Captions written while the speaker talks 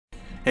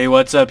Hey,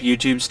 what's up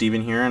YouTube?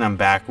 Steven here, and I'm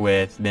back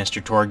with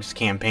Mister Torgue's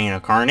Campaign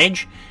of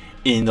Carnage.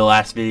 In the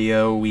last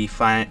video, we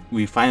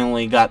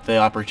finally got the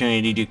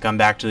opportunity to come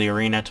back to the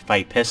arena to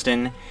fight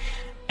Piston,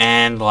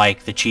 and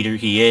like the cheater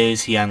he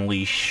is, he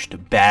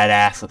unleashed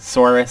badass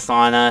Saurus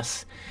on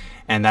us,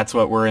 and that's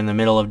what we're in the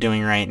middle of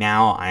doing right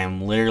now. I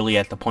am literally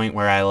at the point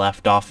where I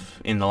left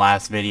off in the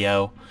last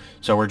video,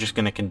 so we're just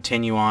going to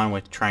continue on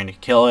with trying to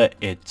kill it.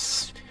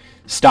 It's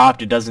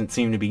stopped. It doesn't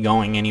seem to be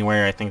going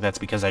anywhere. I think that's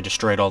because I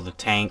destroyed all the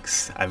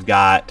tanks. I've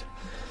got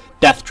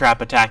Death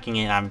Trap attacking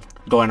it. I'm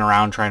going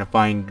around trying to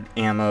find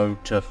ammo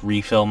to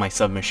refill my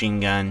submachine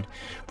gun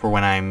for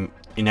when I'm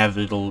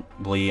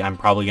inevitably, I'm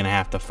probably going to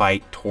have to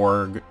fight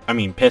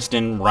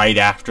Piston right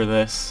after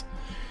this.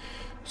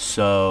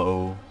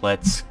 So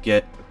let's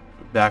get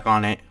back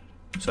on it.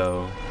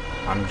 So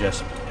I'm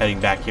just heading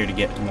back here to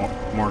get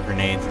more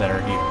grenades that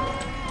are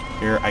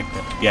here.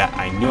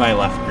 I knew I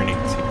left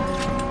grenades here.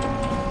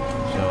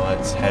 So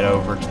let's head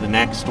over to the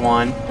next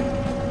one.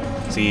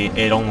 See,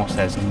 it almost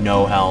has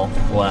no health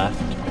left.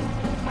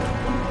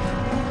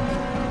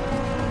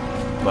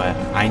 But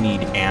I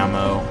need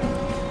ammo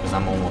because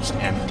I'm almost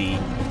empty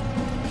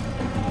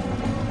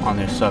on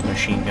this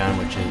submachine gun,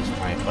 which is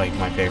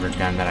my favorite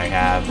gun that I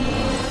have.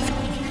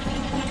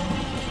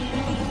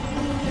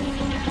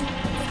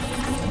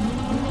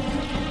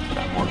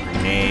 Got more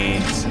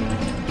grenades.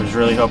 I was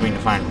really hoping to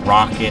find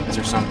rockets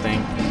or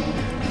something,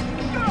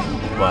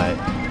 but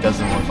it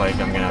doesn't look like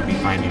I'm gonna be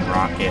finding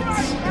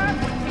rockets.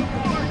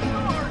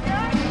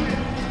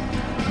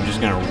 I'm just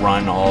gonna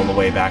run all the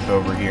way back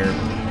over here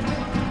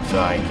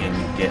so I can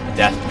get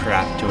Death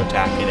Trap to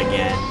attack it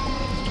again,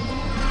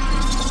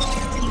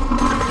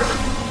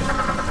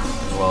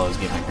 as well as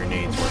get my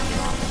grenades working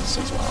on this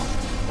as well.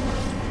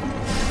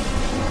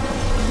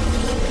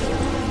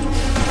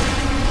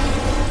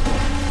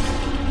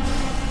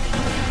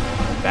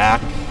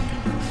 Back.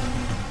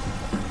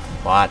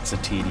 Lots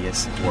of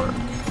tedious work,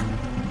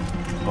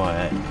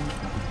 but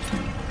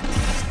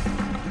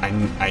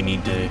I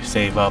need to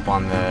save up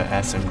on the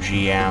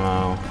SMG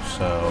ammo,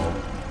 so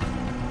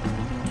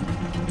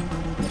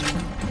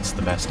it's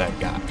the best I've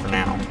got for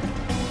now.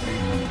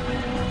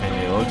 And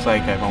it looks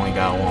like I've only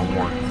got one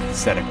more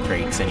set of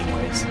crates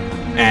anyways,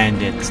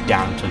 and it's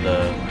down to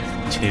the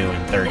 2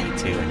 and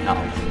 32 in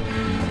health,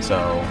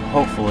 so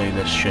hopefully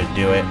this should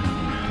do it.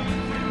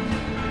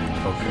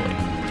 Hopefully.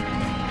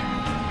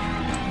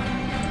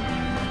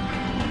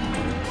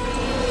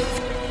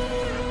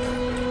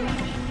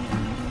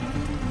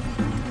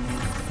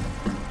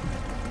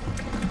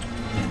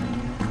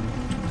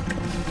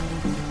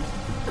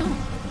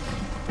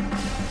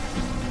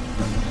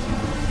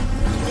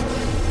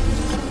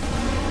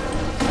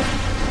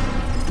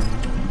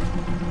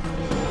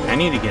 I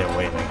need to get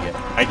away from it.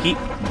 I keep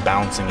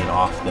bouncing it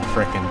off the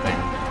frickin' thing.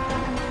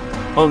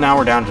 Well, now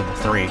we're down to the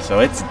 3, so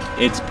it's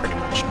pretty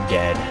much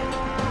dead.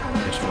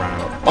 Just run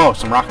over. Oh,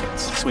 some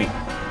rockets. Sweet.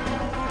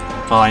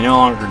 Well, I no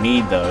longer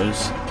need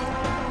those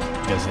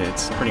because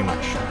it's pretty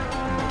much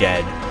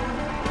dead.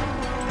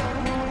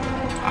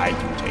 I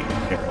can take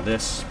care of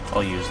this.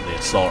 I'll use the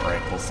assault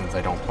rifle since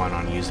I don't plan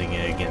on using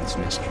it against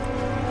Piston.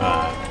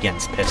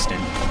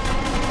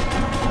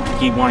 I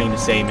keep wanting to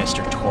say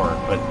Mister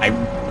Torgue, but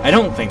I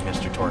don't think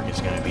Mister Torgue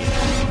is going to be there.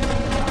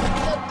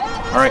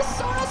 Alright.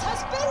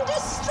 Has been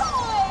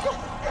destroyed.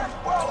 It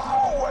will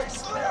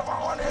always live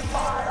on in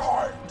my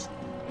heart.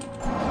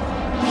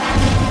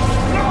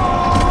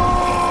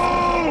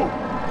 No!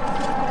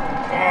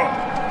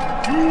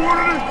 You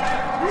wanted it?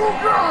 You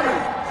got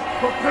it!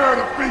 Prepare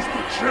to face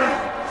the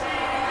champ.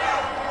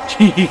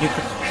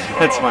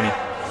 That's funny.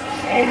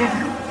 All of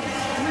you,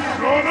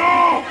 shut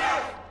up!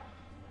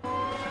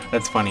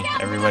 That's funny.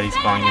 Everybody's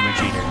calling him a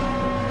cheater.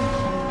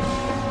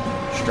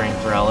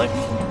 Strength relic.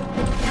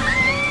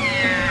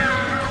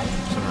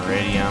 Some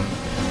iridium.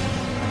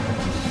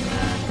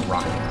 And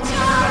rockets.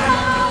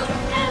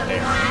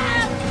 There.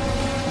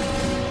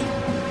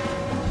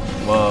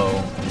 Whoa.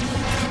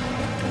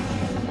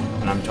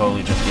 And I'm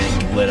totally just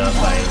getting lit up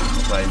by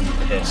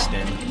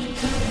Piston.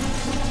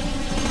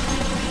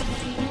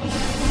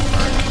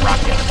 Alright,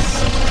 rockets.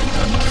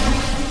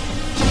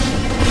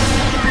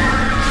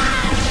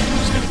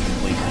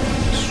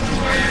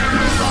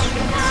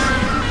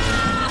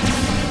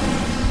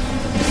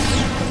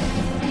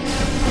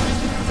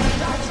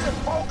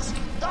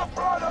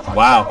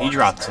 Wow, he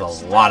drops a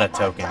lot of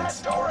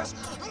tokens.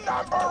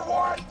 Number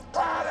 1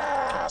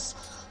 badass.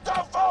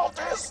 The vault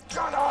is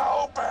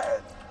gonna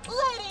open.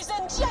 Ladies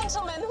and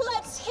gentlemen,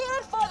 let's hear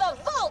it for the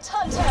Vault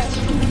Hunter.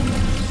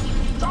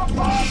 The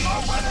vaults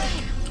are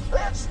winning.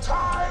 It's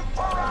time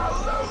for a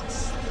loot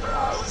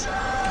explosion.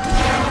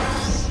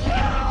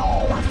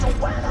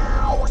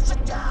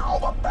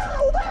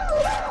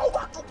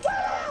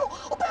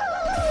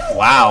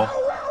 Wow.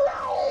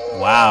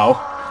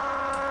 Wow.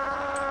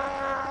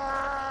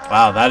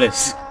 Wow, that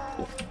is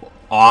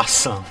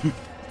awesome.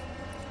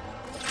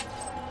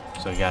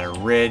 So we got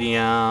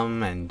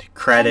iridium and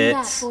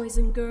credits. And that, boys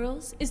and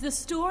girls, is the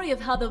story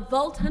of how the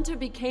Vault Hunter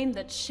became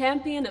the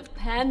champion of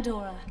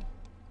Pandora.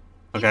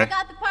 Okay. You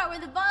forgot the part where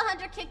the ball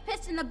hunter kicked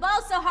Piston the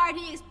ball so hard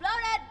he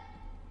exploded.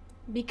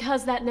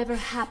 Because that never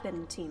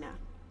happened, Tina.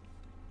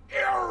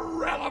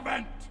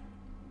 Irrelevant!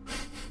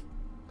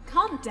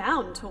 Calm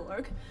down,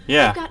 Torgue.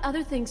 Yeah. You've got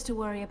other things to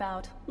worry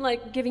about,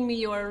 like giving me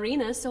your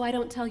arena so I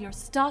don't tell your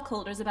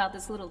stockholders about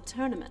this little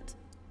tournament.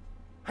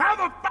 How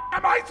the f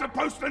am I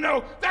supposed to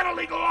know that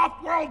illegal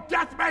off-world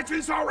death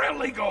matches are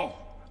illegal?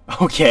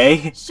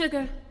 Okay.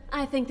 Sugar,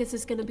 I think this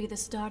is gonna be the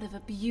start of a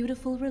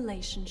beautiful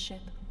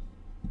relationship.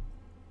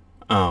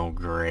 Oh,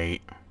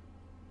 great.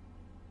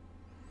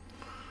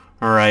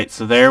 Alright,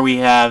 so there we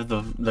have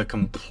the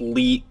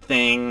complete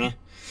thing.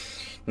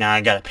 Now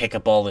I gotta pick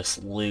up all this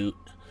loot.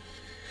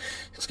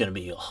 It's gonna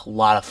be a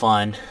lot of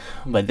fun.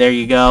 But there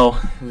you go.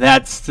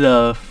 That's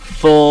the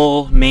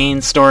full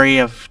main story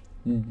of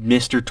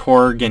Mister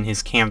Torgue and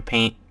his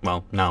campaign.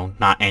 Well, no,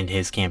 not end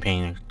his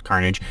campaign of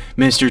Carnage.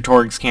 Mister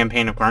Torgue's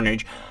campaign of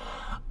Carnage.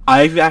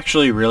 I've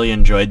actually really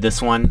enjoyed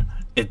this one.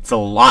 It's a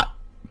lot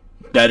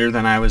better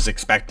than I was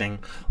expecting.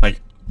 Like,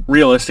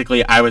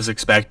 realistically, I was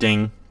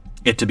expecting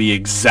it to be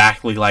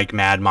exactly like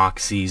Mad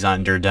Moxie's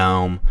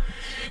Underdome.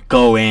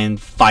 Go in,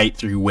 fight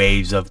through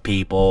waves of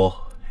people,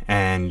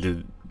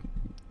 and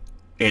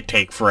it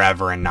take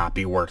forever and not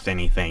be worth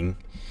anything.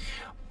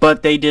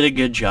 But they did a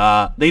good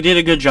job. They did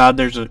a good job.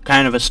 There's a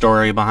kind of a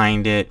story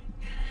behind it.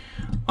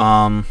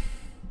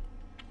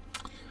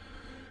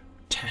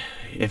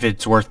 If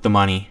it's worth the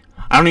money.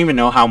 I don't even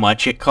know how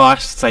much it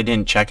costs. I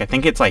didn't check. I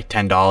think it's like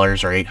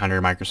 $10 or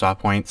 800 Microsoft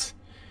points.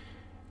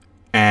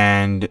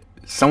 And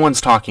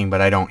someone's talking,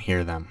 but I don't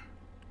hear them.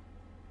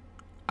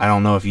 I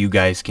don't know if you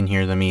guys can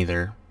hear them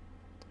either.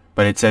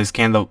 But it says,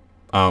 the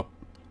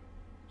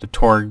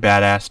Torgue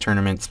Badass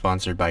Tournament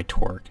sponsored by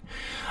Torgue.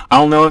 I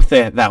don't know if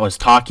that was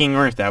talking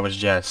or if that was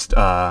just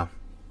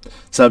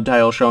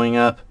subtitle showing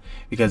up,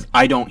 because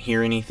I don't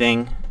hear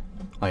anything.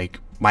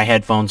 Like, my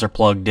headphones are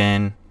plugged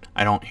in.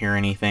 I don't hear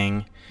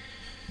anything.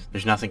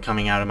 There's nothing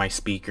coming out of my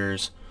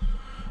speakers.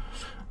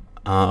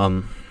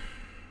 But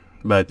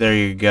there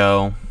you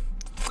go.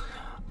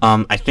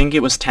 I think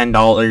it was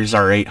 $10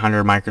 or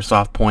 800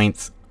 Microsoft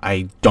points.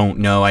 I don't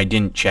know. I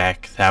didn't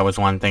check. That was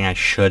one thing I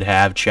should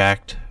have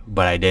checked,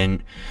 but I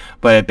didn't.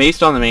 But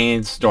based on the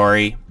main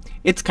story,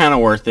 it's kind of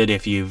worth it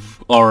if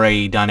you've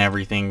already done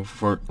everything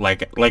for,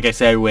 like I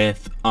said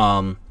with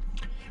Captain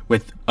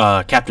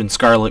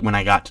Scarlet when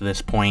I got to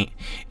this point.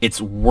 It's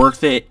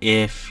worth it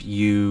if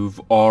you've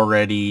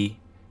already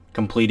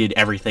completed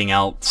everything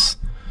else.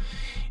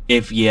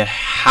 If you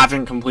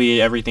haven't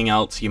completed everything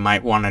else, you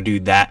might want to do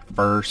that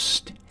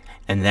first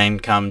and then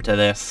come to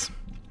this.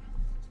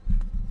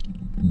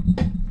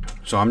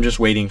 So I'm just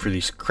waiting for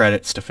these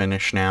credits to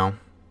finish now.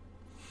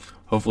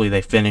 Hopefully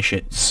they finish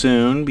it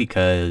soon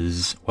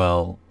because,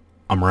 well,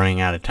 I'm running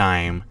out of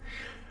time.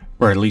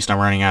 Or at least I'm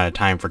running out of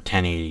time for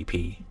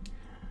 1080p.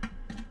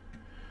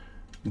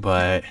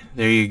 But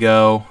there you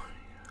go.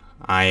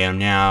 I am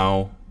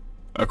now,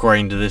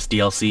 according to this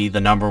DLC, the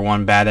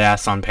 #1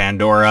 badass on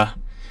Pandora.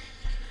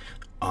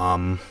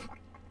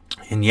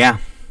 And yeah.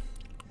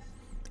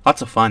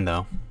 Lots of fun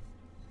though.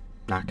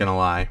 Not gonna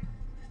lie.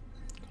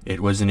 It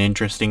was an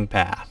interesting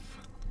path.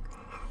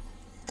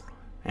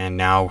 And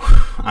now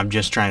I'm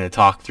just trying to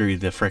talk through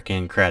the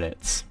frickin'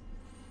 credits.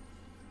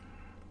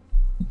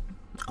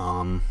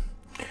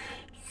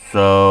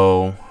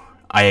 So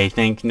I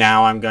think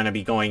now I'm going to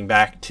be going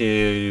back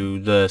to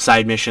the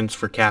side missions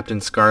for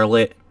Captain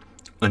Scarlet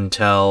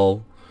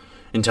until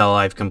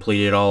I've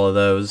completed all of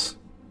those.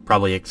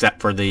 Probably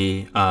except for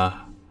the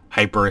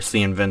Hyperus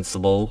the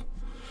Invincible.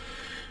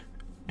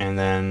 And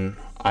then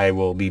I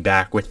will be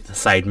back with the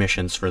side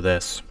missions for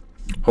this.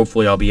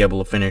 Hopefully I'll be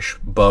able to finish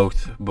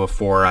both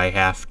before I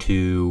have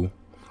to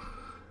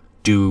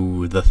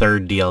do the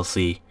third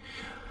DLC.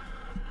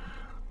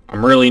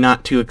 I'm really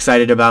not too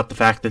excited about the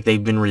fact that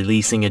they've been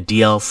releasing a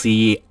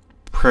DLC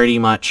pretty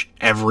much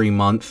every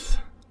month.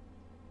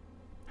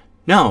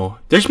 No,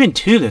 there's been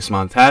 2 this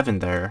month, haven't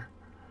there?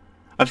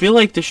 I feel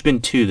like there's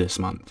been 2 this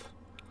month.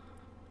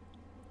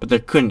 But there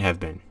couldn't have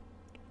been.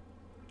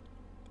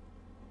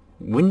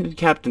 When did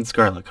Captain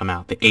Scarlet come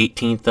out? The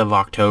 18th of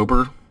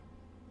October?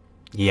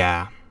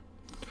 Yeah.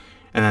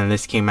 And then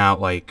this came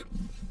out like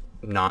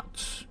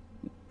not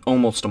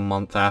almost a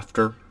month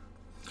after.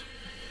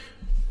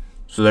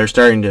 So they're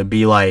starting to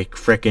be like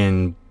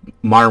frickin'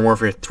 Modern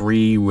Warfare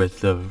 3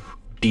 with the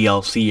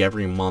DLC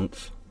every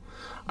month.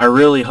 I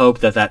really hope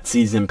that that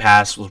season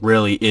pass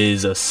really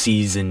is a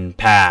season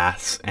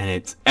pass and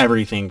it's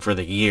everything for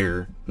the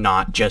year,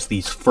 not just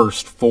these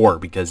first 4,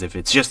 because if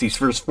it's just these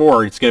first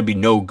 4, it's going to be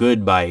no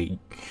good by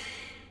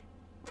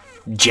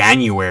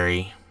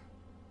January.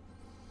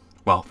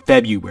 Well,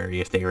 February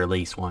if they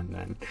release one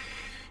then.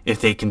 If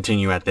they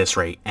continue at this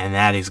rate, and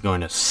that is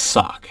going to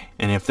suck.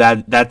 And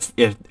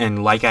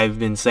and like I've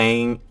been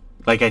saying,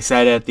 like I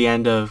said at the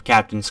end of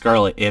Captain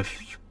Scarlet,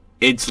 if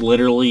it's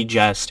literally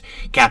just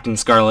Captain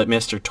Scarlet,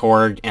 Mister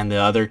Torgue, and the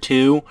other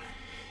 2,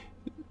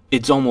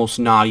 it's almost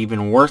not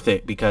even worth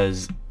it,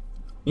 because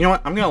you know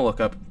what? I'm gonna look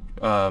up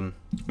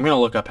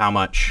how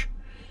much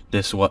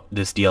this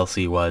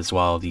DLC was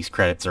while these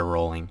credits are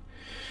rolling.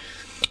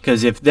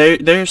 Because if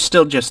they're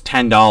still just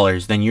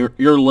 $10, then you're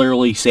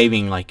literally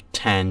saving like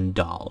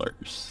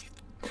 $10.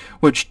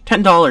 Which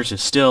 $10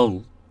 is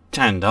still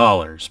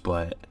 $10,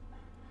 but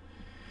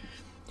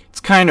it's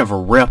kind of a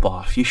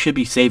ripoff. You should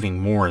be saving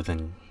more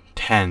than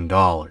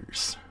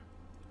 $10.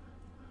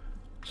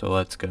 So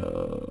let's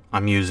go.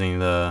 I'm using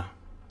the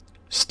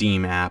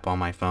Steam app on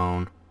my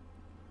phone.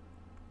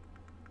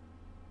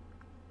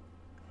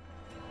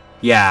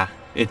 Yeah,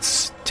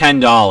 it's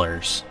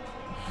 $10.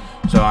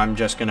 So I'm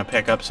just going to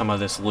pick up some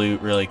of this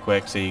loot really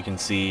quick so you can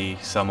see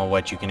some of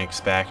what you can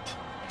expect.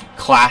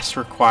 Class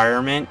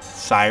requirement,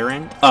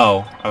 Siren.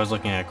 Oh, I was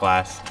looking at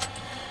class.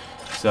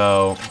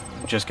 So,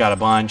 just got a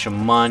bunch of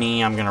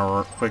money. I'm going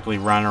to quickly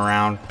run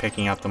around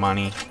picking up the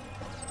money.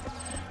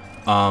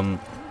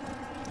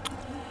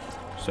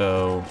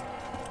 So,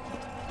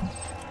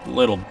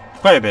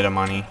 quite a bit of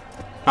money.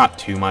 Not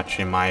too much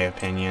in my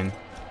opinion.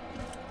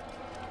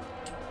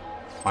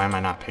 Why am I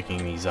not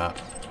picking these up?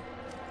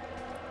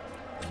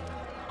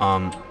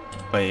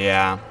 But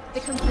yeah. The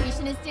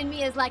completionist in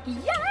me is like,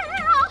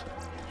 yeah!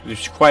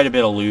 There's quite a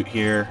bit of loot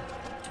here.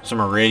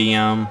 Some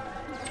iridium.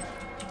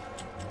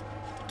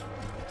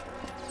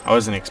 I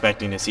wasn't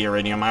expecting to see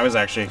iridium. I was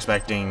actually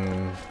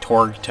expecting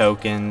Torgue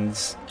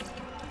tokens,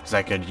 because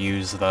I could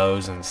use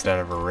those instead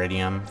of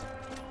iridium.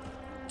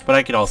 But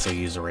I could also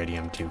use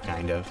iridium too,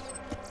 kind of.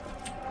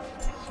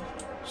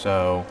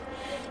 So,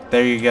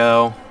 there you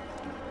go.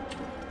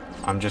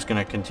 I'm just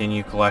going to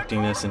continue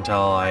collecting this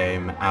until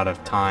I'm out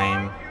of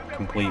time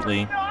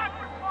completely.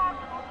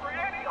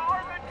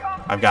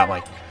 I've got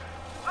like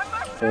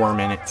 4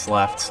 minutes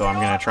left, so I'm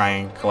going to try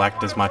and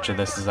collect as much of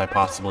this as I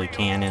possibly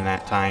can in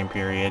that time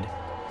period.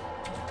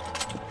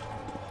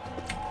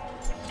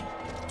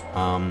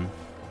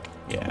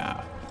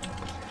 Yeah.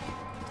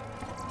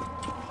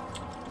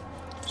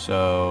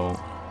 So,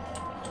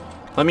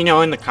 let me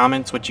know in the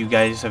comments what you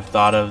guys have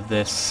thought of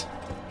this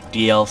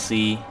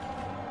DLC.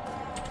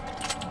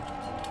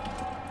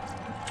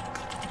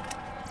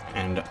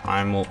 And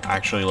I'm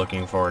actually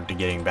looking forward to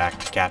getting back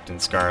to Captain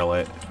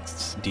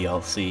Scarlet's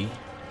DLC.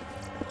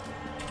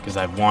 Because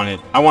I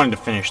wanted to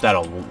finish that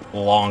a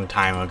long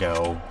time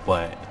ago,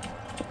 but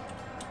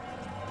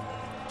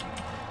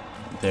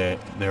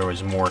there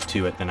was more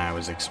to it than I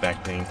was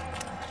expecting.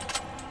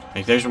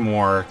 Like, there's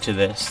more to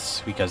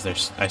this because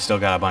I still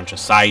got a bunch of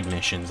side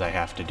missions I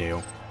have to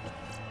do.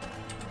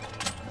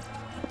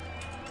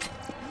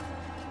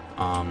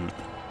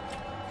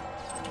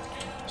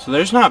 So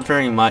there's not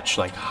very much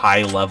like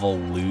high level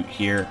loot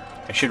here.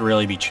 I should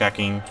really be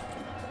checking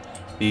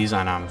these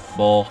and I'm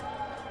full.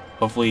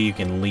 Hopefully you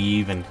can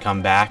leave and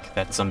come back.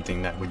 That's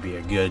something that would be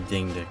a good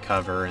thing to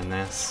cover in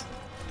this.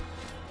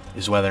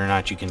 Is whether or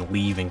not you can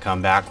leave and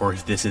come back, or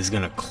if this is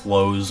going to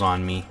close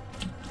on me.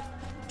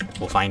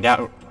 We'll find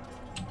out.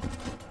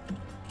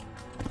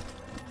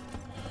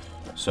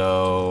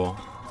 So,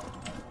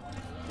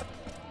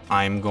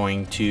 I'm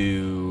going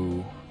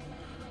to...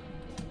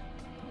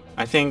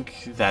 I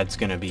think that's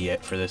going to be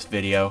it for this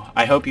video.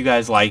 I hope you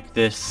guys liked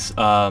this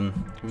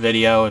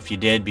video. If you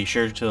did, be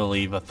sure to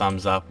leave a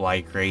thumbs up,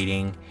 like,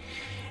 rating.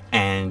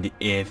 And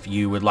if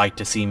you would like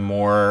to see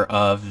more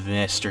of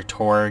Mister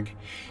Torgue,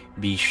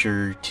 be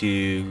sure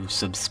to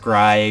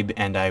subscribe,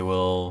 and I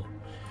will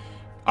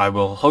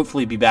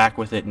hopefully be back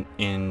with it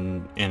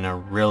in a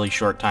really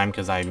short time,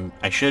 because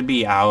I should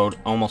be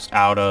almost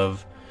out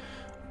of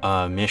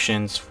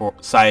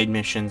side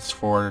missions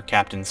for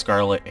Captain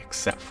Scarlet,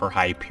 except for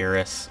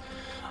Hyperius.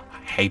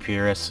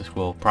 Hyperius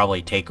will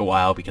probably take a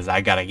while because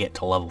I gotta get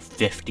to level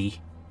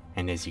 50,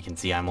 and as you can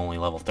see, I'm only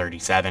level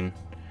 37,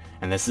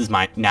 and this is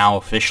now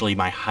officially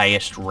my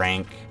highest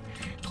rank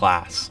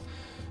class.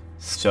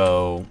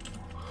 So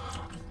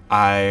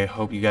I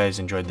hope you guys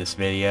enjoyed this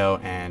video,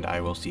 and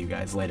I will see you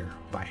guys later.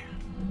 Bye.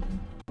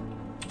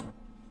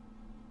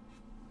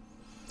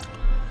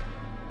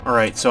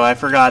 Alright, so I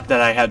forgot that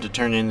I had to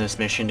turn in this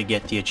mission to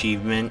get the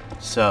achievement,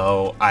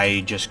 so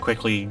I just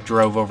quickly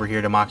drove over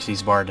here to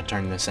Moxie's bar to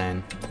turn this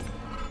in.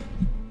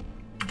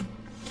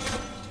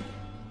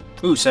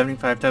 Ooh,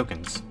 75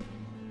 tokens.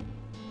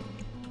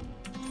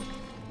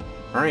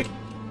 Alright,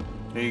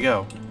 there you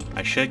go.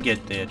 I should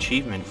get the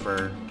achievement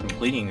for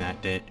completing that,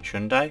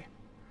 shouldn't I?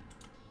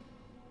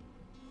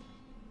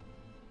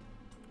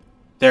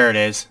 There it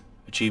is.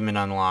 Achievement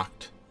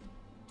unlocked.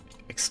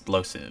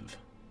 Explosive.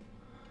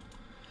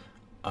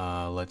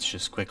 Let's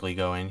just quickly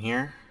go in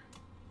here.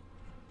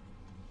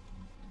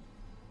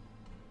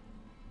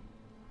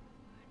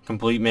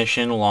 Complete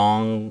mission,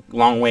 long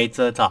way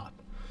to the top.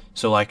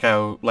 So like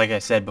I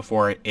said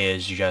before, it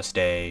is just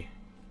a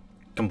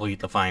complete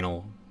the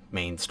final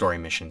main story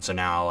mission. So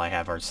now all I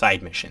have are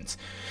side missions.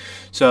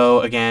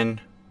 So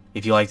again,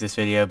 if you like this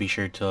video, be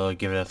sure to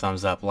give it a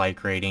thumbs up,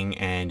 like, rating,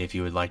 and if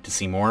you would like to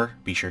see more,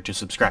 be sure to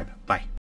subscribe. Bye.